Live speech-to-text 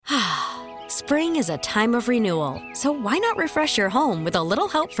Spring is a time of renewal, so why not refresh your home with a little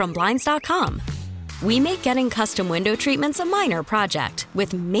help from Blinds.com? We make getting custom window treatments a minor project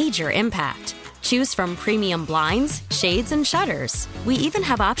with major impact. Choose from premium blinds, shades, and shutters. We even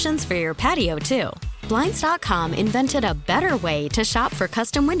have options for your patio, too. Blinds.com invented a better way to shop for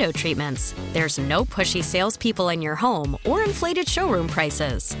custom window treatments. There's no pushy salespeople in your home or inflated showroom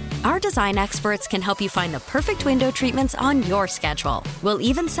prices. Our design experts can help you find the perfect window treatments on your schedule. We'll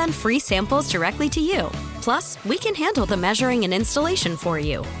even send free samples directly to you. Plus, we can handle the measuring and installation for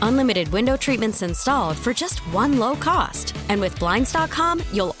you. Unlimited window treatments installed for just one low cost. And with Blinds.com,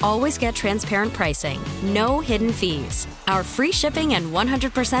 you'll always get transparent pricing. No hidden fees. Our free shipping and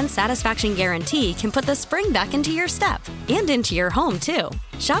 100% satisfaction guarantee can put the spring back into your step and into your home, too.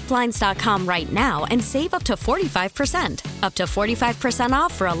 Shop Blinds.com right now and save up to 45%. Up to 45%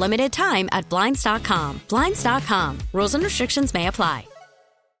 off for a limited time at Blinds.com. Blinds.com. Rules and restrictions may apply.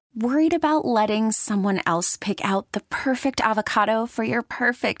 Worried about letting someone else pick out the perfect avocado for your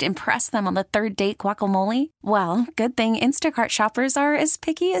perfect impress them on the third date guacamole? Well, good thing Instacart shoppers are as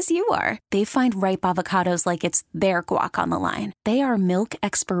picky as you are. They find ripe avocados like it's their guac on the line. They are milk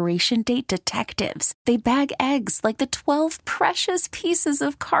expiration date detectives. They bag eggs like the 12 precious pieces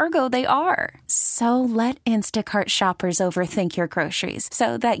of cargo they are. So let Instacart shoppers overthink your groceries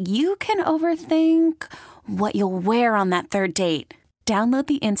so that you can overthink what you'll wear on that third date. Download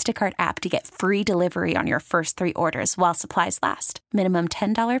the Instacart app to get free delivery on your first 3 orders while supplies last. Minimum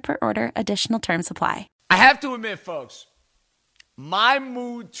 $10 per order. Additional terms apply. I have to admit, folks, my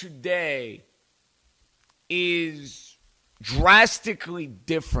mood today is drastically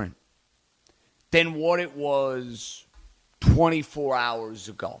different than what it was 24 hours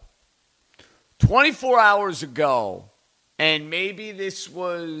ago. 24 hours ago, and maybe this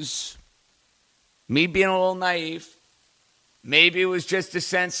was me being a little naive. Maybe it was just a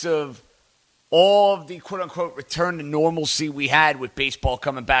sense of all of the quote-unquote return to normalcy we had with baseball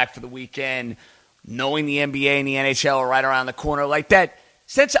coming back for the weekend, knowing the NBA and the NHL are right around the corner. Like that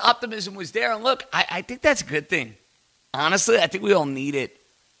sense of optimism was there. And look, I think that's a good thing. Honestly, I think we all need it.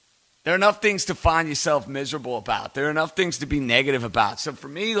 There are enough things to find yourself miserable about. There are enough things to be negative about. So for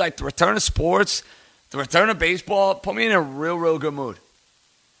me, like the return of sports, the return of baseball, put me in a real, real good mood.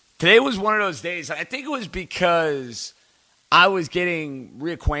 Today was one of those days. I think it was because I was getting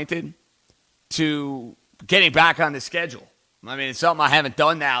reacquainted to getting back on the schedule. I mean, it's something I haven't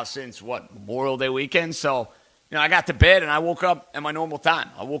done now since, Memorial Day weekend. So, I got to bed and I woke up at my normal time.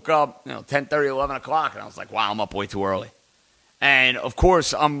 I woke up, 10:30, 11 o'clock, and I was like, wow, I'm up way too early. And, of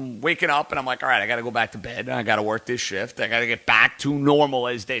course, I'm waking up and I'm like, all right, I got to go back to bed. I got to work this shift. I got to get back to normal,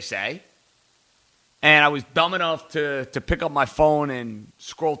 as they say. And I was dumb enough to pick up my phone and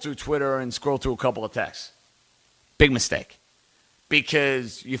scroll through Twitter and scroll through a couple of texts. Big mistake.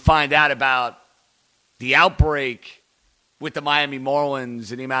 Because you find out about the outbreak with the Miami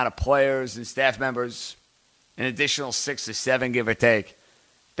Marlins and the amount of players and staff members, an additional 6 to 7, give or take,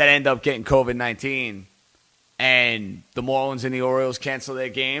 that end up getting COVID-19. And the Marlins and the Orioles cancel their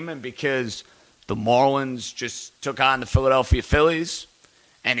game. And because the Marlins just took on the Philadelphia Phillies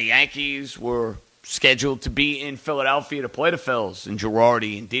and the Yankees were scheduled to be in Philadelphia to play the Phils and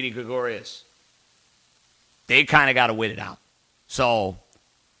Girardi and Didi Gregorius, they kind of got to wait it out. So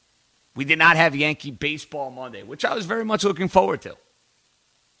we did not have Yankee baseball Monday, which I was very much looking forward to.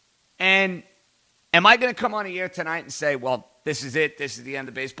 And am I going to come on the air tonight and say, well, this is it, this is the end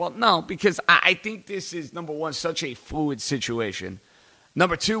of baseball? No, because I think this is, number one, such a fluid situation.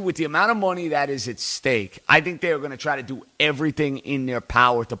 Number two, with the amount of money that is at stake, I think they are going to try to do everything in their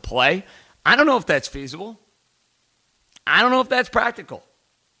power to play. I don't know if that's feasible. I don't know if that's practical.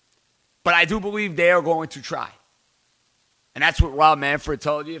 But I do believe they are going to try. And that's what Rob Manfred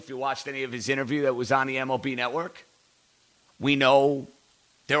told you if you watched any of his interview that was on the MLB Network. We know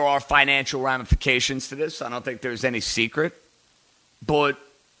there are financial ramifications to this. I don't think there's any secret. But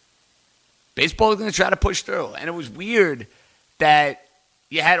baseball is going to try to push through. And it was weird that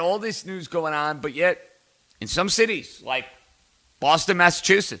you had all this news going on, but yet in some cities like Boston,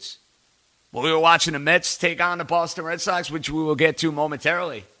 Massachusetts, where we were watching the Mets take on the Boston Red Sox, which we will get to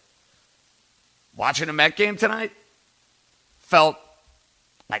momentarily. Watching a Met game tonight felt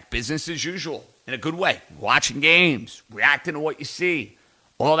like business as usual in a good way. Watching games, reacting to what you see,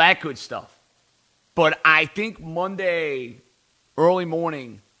 all that good stuff. But I think Monday, early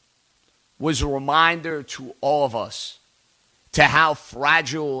morning, was a reminder to all of us to how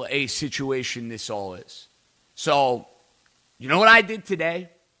fragile a situation this all is. So, you know what I did today?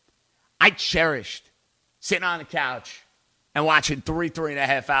 I cherished sitting on the couch and watching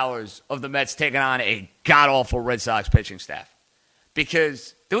 3.5 hours of the Mets taking on a god-awful Red Sox pitching staff.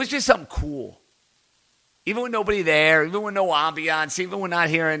 Because there was just something cool Even with nobody there, even with no ambiance, even when not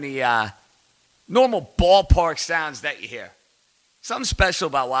hearing the normal ballpark sounds that you hear. Something special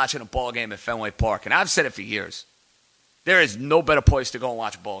about watching a ball game at Fenway Park, and I've said it for years. There is no better place to go and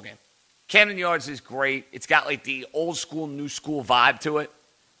watch a ball game. Camden Yards is great. It's got like the old school, new school vibe to it.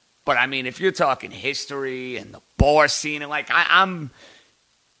 But, I mean, if you're talking history and the bar scene, and like I'm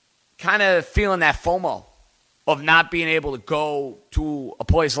kind of feeling that FOMO of not being able to go to a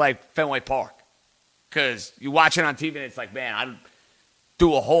place like Fenway Park. Because you watch it on TV and it's like, man, I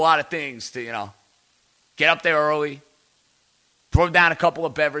do a whole lot of things to, get up there early, throw down a couple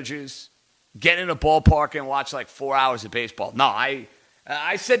of beverages, get in a ballpark and watch like 4 hours of baseball. No, I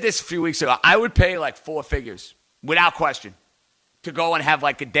said this a few weeks ago. I would pay like 4 figures, without question, to go and have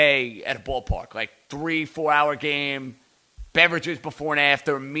like a day at a ballpark. Like 3-4 hour game, beverages before and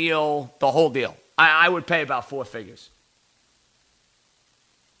after, meal, the whole deal. I would pay about 4 figures.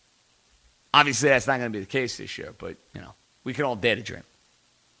 Obviously, that's not going to be the case this year, but, we can all dare to dream.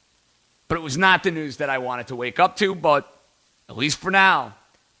 But it was not the news that I wanted to wake up to, but at least for now,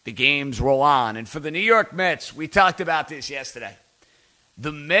 the games roll on. And for the New York Mets, we talked about this yesterday.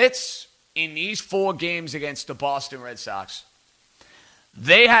 The Mets, in these 4 games against the Boston Red Sox,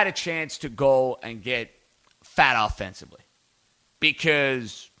 they had a chance to go and get fat offensively.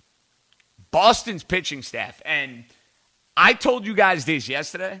 Because Boston's pitching staff, and I told you guys this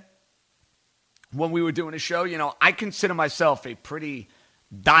yesterday when we were doing a show, I consider myself a pretty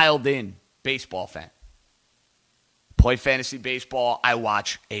dialed-in baseball fan. Play fantasy baseball. I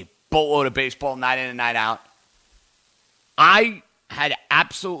watch a boatload of baseball night in and night out. I had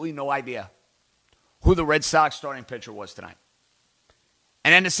absolutely no idea who the Red Sox starting pitcher was tonight.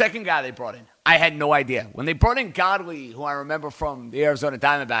 And then the second guy they brought in, I had no idea. When they brought in Godley, who I remember from the Arizona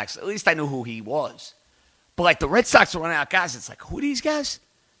Diamondbacks, at least I knew who he was. But like the Red Sox were running out guys, it's like, who are these guys?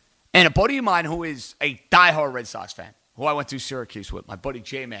 And a buddy of mine who is a diehard Red Sox fan, who I went to Syracuse with, my buddy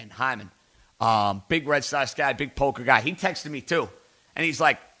J-Man Hyman, big Red Sox guy, big poker guy. He texted me too. And he's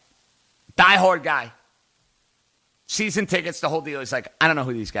like, diehard guy. Season tickets, the whole deal. He's like, I don't know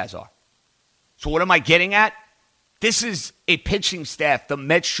who these guys are. So what am I getting at? This is a pitching staff the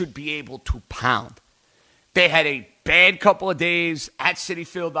Mets should be able to pound. They had a bad couple of days at Citi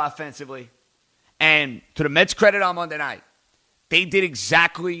Field offensively. And to the Mets' credit on Monday night, they did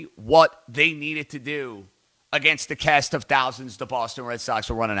exactly what they needed to do against the cast of thousands the Boston Red Sox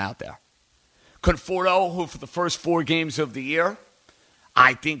were running out there. Conforto, who for the first 4 games of the year,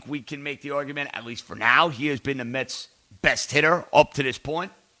 I think we can make the argument, at least for now, he has been the Mets' best hitter up to this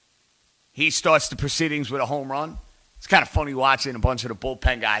point. He starts the proceedings with a home run. It's kind of funny watching a bunch of the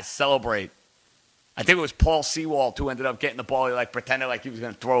bullpen guys celebrate. I think it was Paul Sewald who ended up getting the ball. He pretended like he was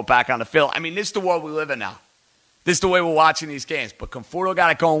going to throw it back on the field. I mean, this is the world we live in now. This is the way we're watching these games. But Conforto got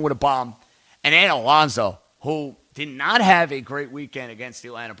it going with a bomb. And then Alonso, who did not have a great weekend against the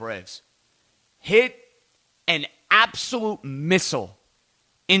Atlanta Braves, hit an absolute missile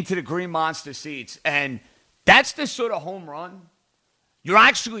into the Green Monster seats. And that's the sort of home run you're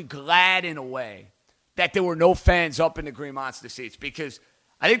actually glad in a way that there were no fans up in the Green Monster seats, because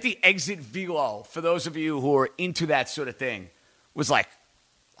I think the exit velo, for those of you who are into that sort of thing, was like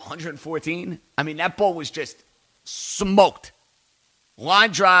 114. I mean, that ball was just smoked.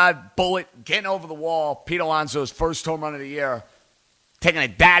 Line drive, bullet, getting over the wall. Pete Alonso's first home run of the year, taking a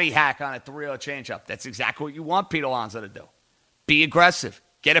daddy hack on a 3-0 changeup. That's exactly what you want Pete Alonso to do. Be aggressive.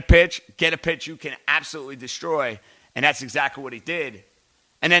 Get a pitch you can absolutely destroy, and that's exactly what he did.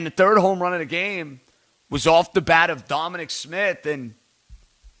 And then the third home run of the game was off the bat of Dominic Smith. And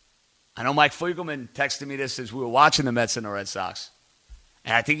I know Mike Fliegelman texted me this as we were watching the Mets and the Red Sox.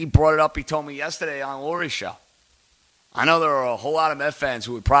 And I think he brought it up, he told me yesterday on Lori's show. I know there are a whole lot of Met fans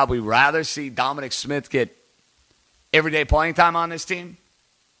who would probably rather see Dominic Smith get everyday playing time on this team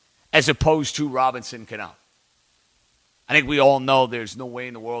as opposed to Robinson Cano. I think we all know there's no way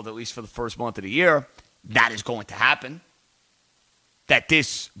in the world, at least for the first month of the year, that is going to happen. That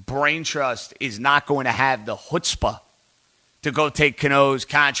this brain trust is not going to have the chutzpah to go take Cano's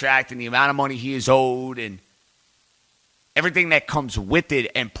contract and the amount of money he is owed and everything that comes with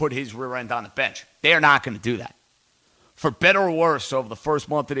it and put his rear end on the bench. They are not going to do that. For better or worse, over the first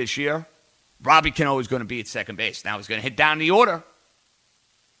month of this year, Robbie Cano is going to be at second base. Now he's going to hit down the order.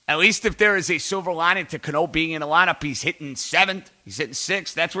 At least if there is a silver lining to Cano being in the lineup, he's hitting 7th, he's hitting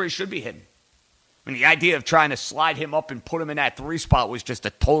 6th. That's where he should be hitting. I mean, the idea of trying to slide him up and put him in that 3 spot was just a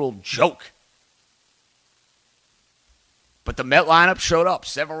total joke. But the Met lineup showed up.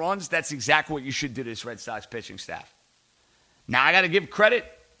 7 runs, that's exactly what you should do to this Red Sox pitching staff. Now, I got to give credit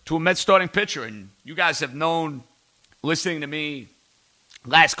to a Met starting pitcher, and you guys have known, listening to me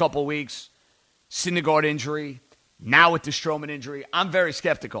last couple of weeks, Syndergaard injury, now with the Stroman injury, I'm very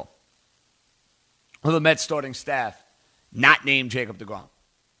skeptical of the Mets starting staff not named Jacob deGrom.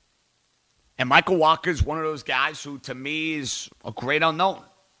 And Michael Wacha is one of those guys who, to me, is a great unknown.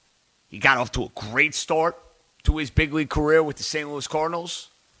 He got off to a great start to his big league career with the St. Louis Cardinals.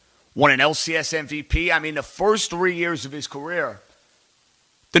 Won an LCS MVP. I mean, the first 3 years of his career,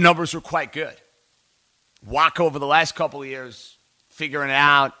 the numbers were quite good. Wacha over the last couple of years, figuring it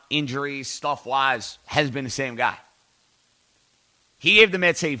out, injuries, stuff-wise, has been the same guy. He gave the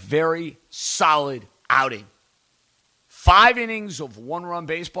Mets a very solid outing. 5 innings of one-run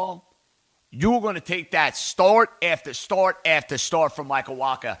baseball. You were going to take that start after start after start from Michael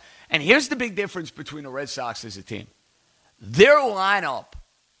Wacha. And here's the big difference between the Red Sox as a team. Their lineup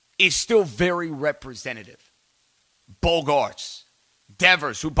is still very representative. Bogaerts,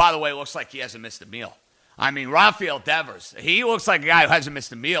 Devers, who, by the way, looks like he hasn't missed a meal. I mean, Rafael Devers, he looks like a guy who hasn't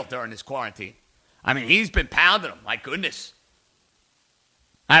missed a meal during this quarantine. I mean, he's been pounding them. My goodness.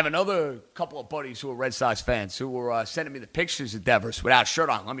 I have another couple of buddies who are Red Sox fans who were sending me the pictures of Devers without a shirt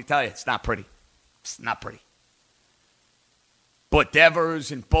on. Let me tell you, it's not pretty. It's not pretty. But Devers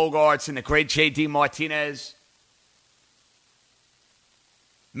and Bogaerts and the great J.D. Martinez,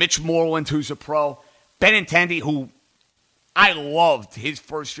 Mitch Moreland, who's a pro, Benintendi, who I loved his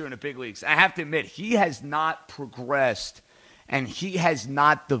first year in the big leagues. I have to admit, he has not progressed and he has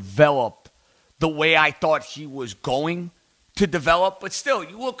not developed the way I thought he was going to develop. But still,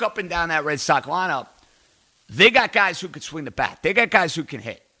 you look up and down that Red Sox lineup, they got guys who can swing the bat. They got guys who can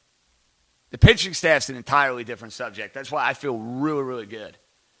hit. The pitching staff's an entirely different subject. That's why I feel really, really good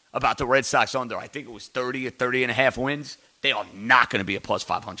about the Red Sox under. I think it was 30 or 30 and a half wins. They are not going to be a plus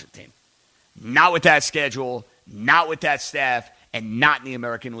 500 team. Not with that schedule, not with that staff, and not in the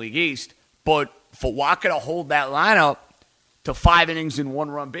American League East. But for Wacha to hold that lineup to 5 innings in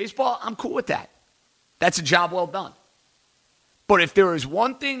one-run baseball, I'm cool with that. That's a job well done. But if there is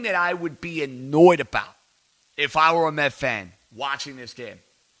one thing that I would be annoyed about if I were a Met fan watching this game,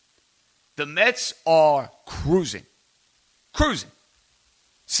 the Mets are cruising.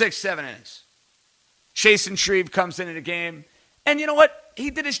 6, 7 innings. Chasen Shreve comes into the game, and you know what? He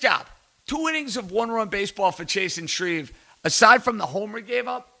did his job. 2 innings of one-run baseball for Chasen Shreve. Aside from the homer he gave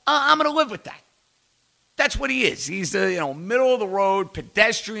up, I'm going to live with that. That's what he is. He's the middle-of-the-road,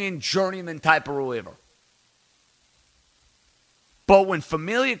 pedestrian, journeyman type of reliever. But when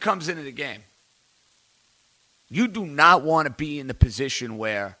Familia comes into the game, you do not want to be in the position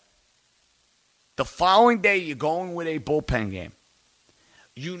where the following day you're going with a bullpen game.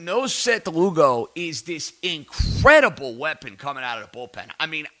 You know Seth Lugo is this incredible weapon coming out of the bullpen. I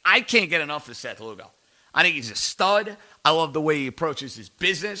mean, I can't get enough of Seth Lugo. I think he's a stud. I love the way he approaches his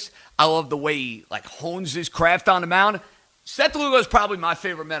business. I love the way he hones his craft on the mound. Seth Lugo is probably my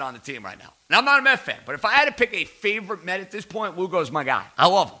favorite Met on the team right now. And I'm not a Met fan, but if I had to pick a favorite Met at this point, Lugo's my guy. I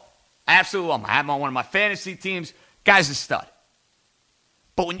love him. I absolutely love him. I have him on one of my fantasy teams. Guy's a stud.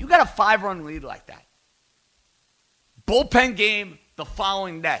 But when you got a 5-run lead like that, bullpen game the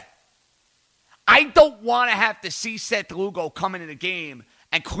following day, I don't want to have to see Seth Lugo come into the game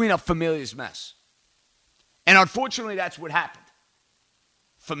and clean up Familia's mess. And unfortunately, that's what happened.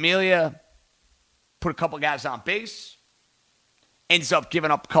 Familia put a couple guys on base, ends up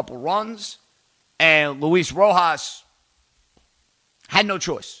giving up a couple runs, and Luis Rojas had no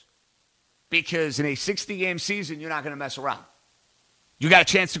choice. Because in a 60-game season, you're not going to mess around. You got a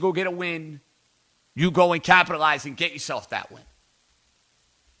chance to go get a win. You go and capitalize and get yourself that win.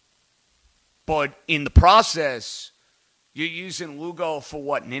 But in the process, you're using Lugo for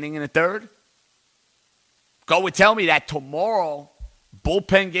what, an inning and a third? Go would tell me that tomorrow,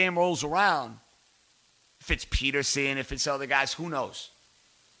 bullpen game rolls around. If it's Peterson, if it's other guys, who knows?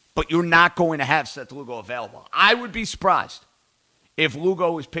 But you're not going to have Seth Lugo available. I would be surprised if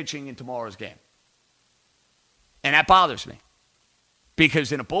Lugo is pitching in tomorrow's game. And that bothers me.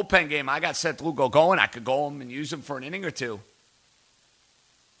 Because in a bullpen game, I got Seth Lugo going. I could go him and use him for an inning or two.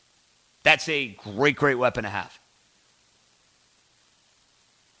 That's a great, great weapon to have.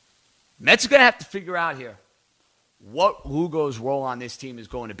 Mets are going to have to figure out here what Lugo's role on this team is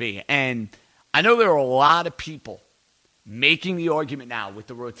going to be. And I know there are a lot of people making the argument now with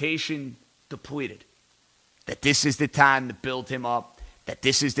the rotation depleted that this is the time to build him up, that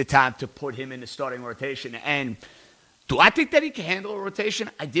this is the time to put him in the starting rotation. And do I think that he can handle a rotation?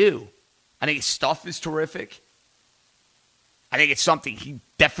 I do. I think his stuff is terrific. I think it's something he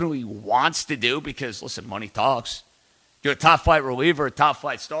definitely wants to do because, listen, money talks. You're a top-flight reliever, a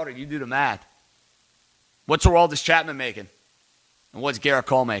top-flight starter. You do the math. What's Aroldis Chapman making? And what's Garrett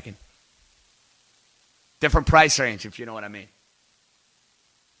Cole making? Different price range, if you know what I mean.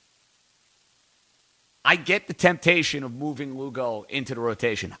 I get the temptation of moving Lugo into the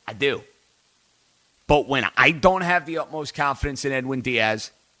rotation. I do. But when I don't have the utmost confidence in Edwin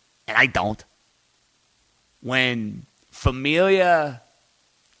Diaz, and I don't, when Familia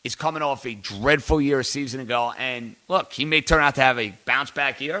is coming off a dreadful year a season ago, and look, he may turn out to have a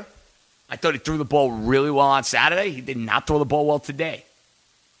bounce-back year. I thought he threw the ball really well on Saturday. He did not throw the ball well today.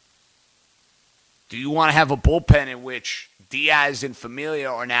 Do you want to have a bullpen in which Diaz and Familia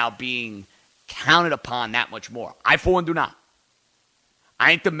are now being counted upon that much more? I, for one, do not. I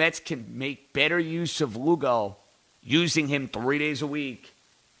think the Mets can make better use of Lugo using him 3 days a week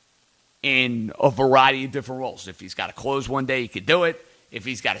in a variety of different roles. If he's got to close one day, he can do it. If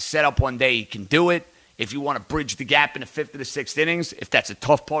he's got to set up one day, he can do it. If you want to bridge the gap in the 5th or the 6th innings, if that's a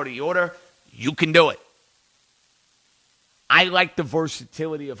tough part of the order, you can do it. I like the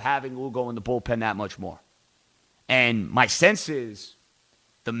versatility of having Lugo in the bullpen that much more. And my sense is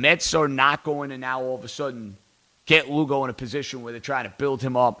the Mets are not going to now all of a sudden get Lugo in a position where they're trying to build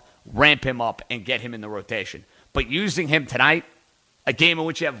him up, ramp him up, and get him in the rotation. But using him tonight, a game in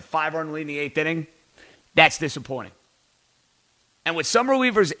which you have a 5-run lead in the 8th inning, that's disappointing. And with some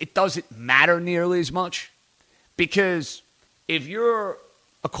relievers, it doesn't matter nearly as much because if you're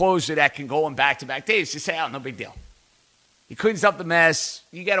a closer that can go on back-to-back days, just say, oh, no big deal. He cleans up the mess.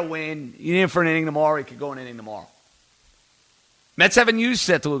 You got to win. You need him for an inning tomorrow. He could go an inning tomorrow. Mets haven't used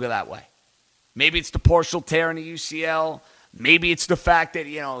Seth Lugo that way. Maybe it's the partial tear in the UCL. Maybe it's the fact that,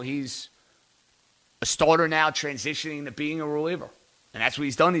 he's a starter now transitioning to being a reliever. And that's what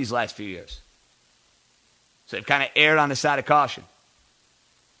he's done these last few years. So they've kind of erred on the side of caution.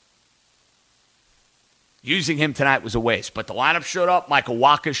 Using him tonight was a waste. But the lineup showed up. Michael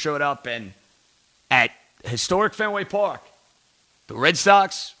Wacha showed up. And at historic Fenway Park, the Red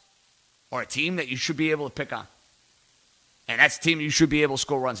Sox are a team that you should be able to pick on. And that's a team you should be able to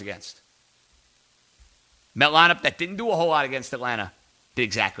score runs against. Met lineup that didn't do a whole lot against Atlanta did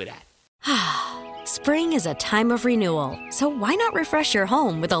exactly that. Spring is a time of renewal, so why not refresh your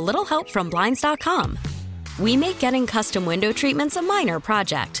home with a little help from Blinds.com? We make getting custom window treatments a minor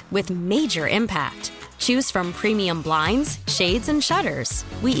project with major impact. Choose from premium blinds, shades, and shutters.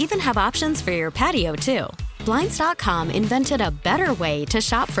 We even have options for your patio, too. Blinds.com invented a better way to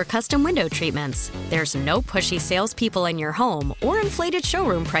shop for custom window treatments. There's no pushy salespeople in your home or inflated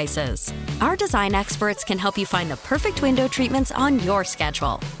showroom prices. Our design experts can help you find the perfect window treatments on your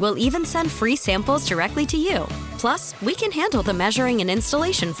schedule. We'll even send free samples directly to you. Plus, we can handle the measuring and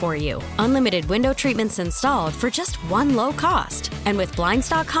installation for you. Unlimited window treatments installed for just one low cost. And with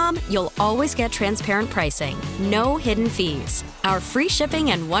Blinds.com, you'll always get transparent pricing. No hidden fees. Our free shipping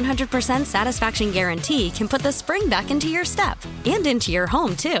and 100% satisfaction guarantee can put the spring back into your step and into your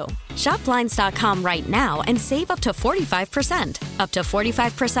home, too. Shop Blinds.com right now and save up to 45%. Up to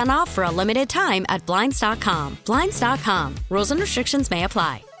 45% off for a limited time at Blinds.com. Blinds.com. Rules and restrictions may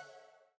apply.